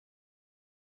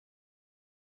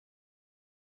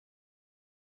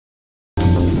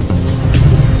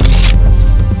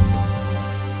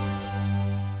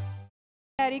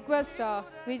I request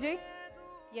Vijay.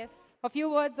 Yes, a few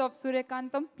words of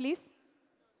Suryakantham, please.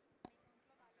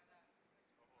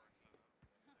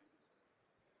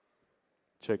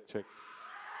 Check, check.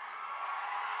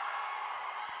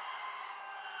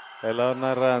 ఎలా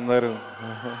ఉన్నారా అందరూ?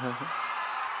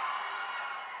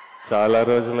 చాలా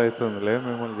రోజులు అవుతుందిలే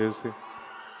మిమ్మల్ని చూసి.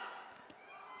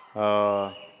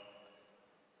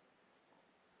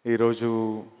 ఈరోజు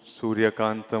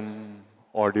సూర్యకాంతం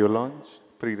ఆడియో లాంచ్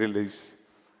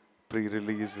ప్రీ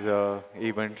రిలీజ్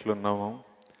ఈవెంట్లు ఉన్నాము.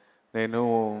 నేను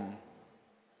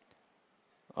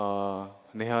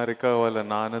నిహారిక వాళ్ళ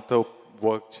నాన్నతో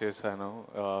వర్క్ చేశాను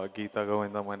గీతా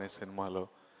గోవిందం అనే సినిమాలో.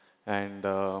 And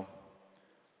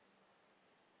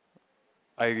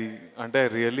I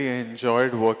really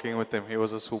enjoyed working with him. He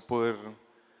was a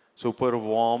super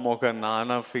warm, ఒక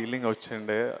నాన్న ఫీలింగ్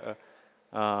వచ్చిండే.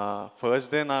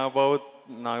 ఫస్ట్ డే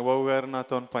నాగబాబు గారు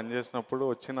నాతో పనిచేసినప్పుడు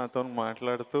వచ్చి నాతో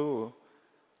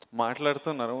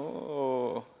మాట్లాడుతున్నారు.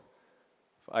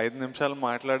 5 నిమిషాలు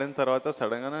మాట్లాడిన తర్వాత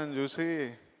సడన్గా నన్ను చూసి,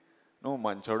 నువ్వు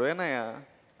మంచోడువేనయ్యా,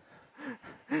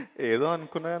 ఏదో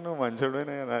అనుకున్నా, నువ్వు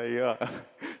మంచోడువేనయ్యా. అయ్యా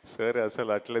సరే, అసలు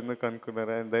అట్లెందుకు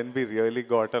అనుకున్నారా? And then we really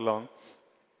got along.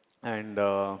 And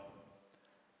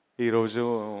ఈరోజు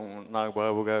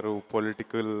నాగబాబు గారు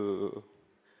పొలిటికల్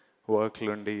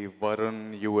వర్క్లుండి, వరుణ్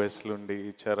యుఎస్లుండి,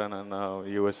 చరణ్ అన్న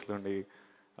యుఎస్లుండి,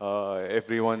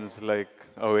 every once like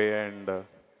away. And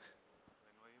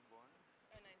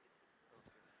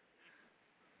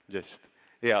just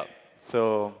yeah, so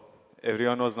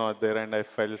everyone was not there, and I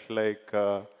felt like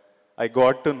I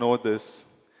got to know this,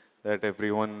 that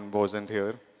everyone wasn't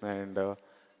here. And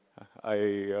I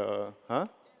huh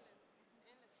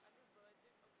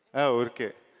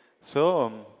okay. So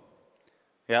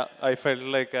yeah, I felt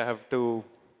like I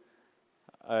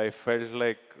felt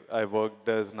like I worked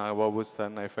as Nagababu's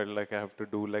son. I felt like I have to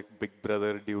do like big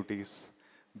brother duties,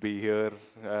 be here,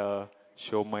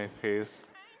 show my face.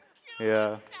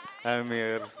 Yeah, I'm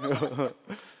here.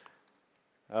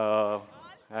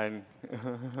 And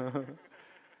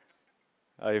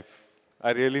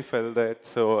I really felt that,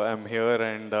 so I'm here.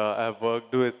 And I've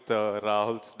worked with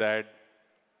Rahul's dad.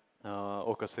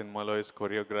 Oka Sinmalo is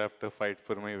choreographed a fight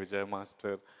for me, Vijay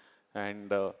Master. And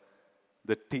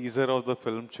the teaser of the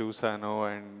film Chusano,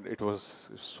 and it was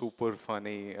super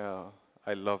funny.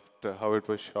 I loved how it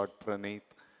was shot, Pranith.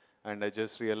 And I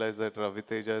just realized that Ravi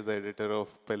Teja is the editor of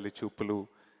Pelli Chupulu.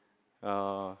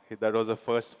 That was the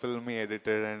first film he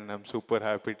edited, and I'm super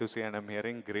happy to see, and I'm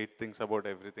hearing great things about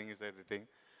everything he's editing.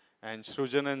 And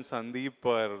Shrujan and Sundeep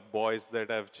are boys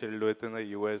that I've chilled with in the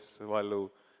US. Valu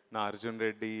na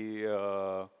Yerramreddy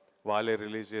vale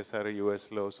release chesaru US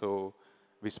lo, so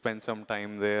we spent some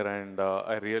time there. And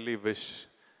I really wish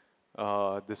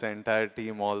this entire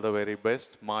team all the very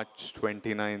best. March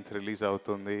 29th release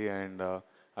avutundi, and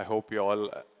I hope you all,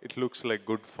 it looks like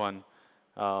good fun.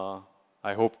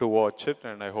 I hope to watch it,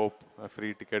 and I hope a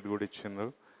free ticket good ichindru.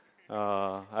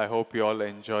 I hope you all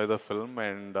enjoy the film,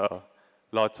 and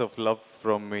lots of love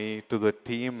from me to the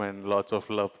team, and lots of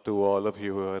love to all of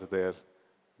you who are there.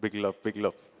 Big love, big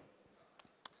love.